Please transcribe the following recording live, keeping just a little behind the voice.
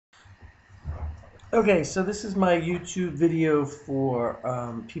Okay, so this is my YouTube video for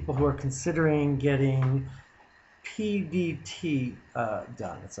people who are considering getting PDT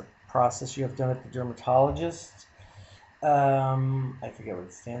done. It's a process you have done at the dermatologist. I forget what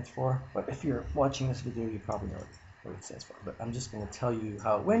it stands for, but if you're watching this video, you probably know what it stands for. But I'm just going to tell you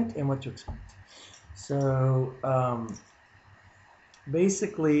how it went and what to expect. So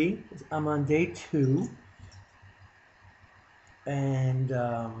basically, I'm on day 2, and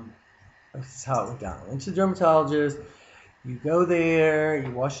this is how it went down. I went to the dermatologist. You go there,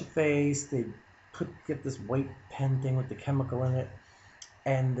 you wash your face, they get this white pen thing with the chemical in it,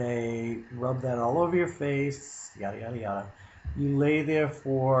 and they rub that all over your face, yada, yada, yada. You lay there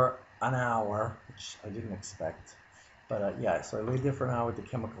for an hour, which I didn't expect. But yeah, so I laid there for an hour with the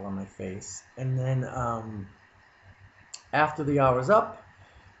chemical on my face. And then after the hour's up,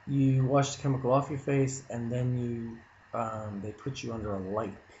 you wash the chemical off your face, and then they put you under a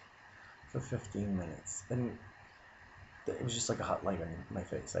light for 15 minutes. And it was just like a hot light on my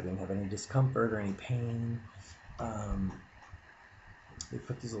face. I didn't have any discomfort or any pain. They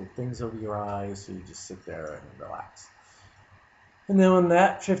put these little things over your eyes, so you just sit there and relax. And then when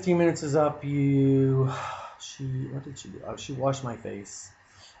that 15 minutes is up, what did she do? Oh, she washed my face,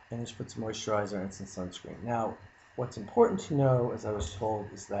 and she put some moisturizer and some sunscreen. Now, what's important to know, as I was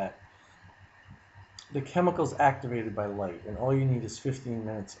told, is that the chemical's activated by light, and all you need is 15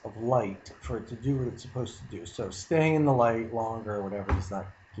 minutes of light for it to do what it's supposed to do. So staying in the light longer or whatever does not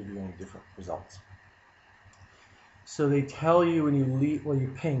give you any different results. So they tell you when you leave, well,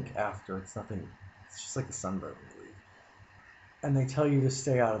 you're pink after, it's nothing, it's just like a sunburn when you leave. And they tell you to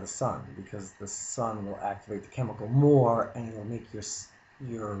stay out of the sun because the sun will activate the chemical more and it'll make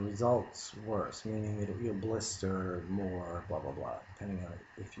your results worse, meaning you'll blister more, blah, blah, blah, depending on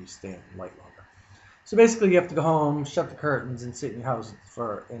if you stay in light longer. So basically, you have to go home, shut the curtains, and sit in your house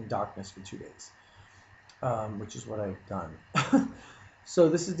in darkness for 2 days, which is what I've done. So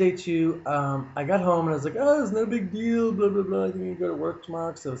this is day 2. I got home, and I was like, oh, it's no big deal, blah, blah, blah. I think I go to work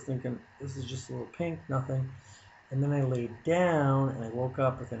tomorrow, because I was thinking, this is just a little pink, nothing. And then I laid down, and I woke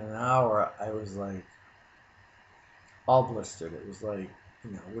up within an hour. I was like all blistered. It was like,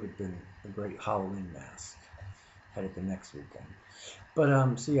 it would have been a great Halloween mask had it been next weekend.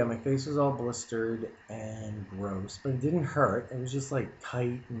 But so yeah, my face was all blistered and gross, but it didn't hurt. It was just like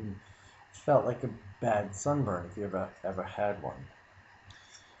tight and felt like a bad sunburn if you ever had one.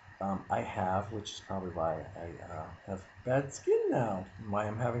 I have, which is probably why I have bad skin now. Why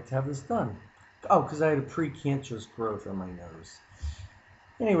I'm having to have this done. Oh, because I had a precancerous growth on my nose.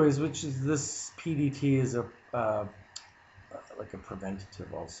 Anyways, which is this PDT is like a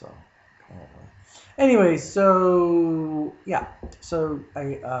preventative also. Anyway, so yeah, so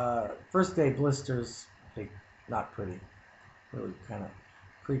I first day blisters, like not pretty, really kind of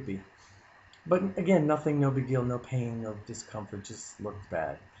creepy. But again, nothing, no big deal, no pain, no discomfort, just looked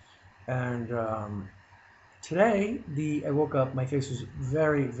bad. And today, I woke up, my face was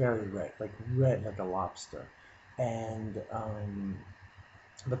very, very red like a lobster, and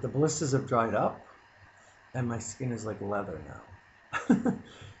but the blisters have dried up, and my skin is like leather now.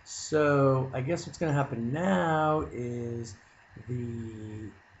 So I guess what's going to happen now is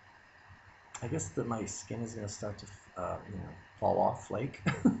I guess that my skin is going to start to fall off, flake,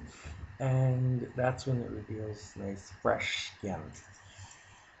 and that's when it reveals nice fresh skin.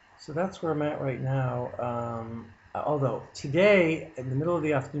 So that's where I'm at right now. Although today in the middle of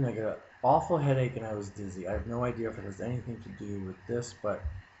the afternoon I got an awful headache and I was dizzy. I have no idea if it has anything to do with this, but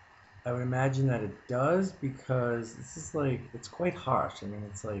I would imagine that it does, because this is like, it's quite harsh. I mean,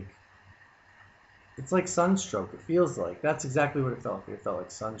 it's like sunstroke. It feels like, that's exactly what it felt like. It felt like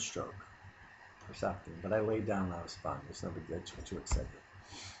sunstroke or something. But I laid down and I was fine. There's no big deal, too excited.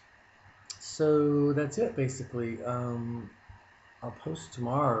 So that's it, basically. I'll post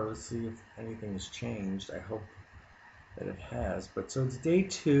tomorrow to see if anything has changed. I hope that it has. But so it's day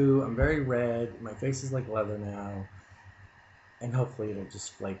 2. I'm very red. My face is like leather now. And hopefully it'll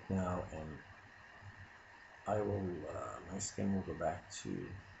just flake now, and my skin will go back to,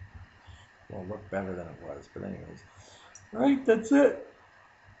 well, look better than it was. But anyways, all right, that's it.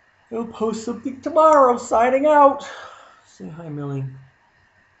 I'll post something tomorrow. Signing out. Say hi, Millie.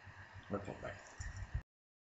 Okay, bye.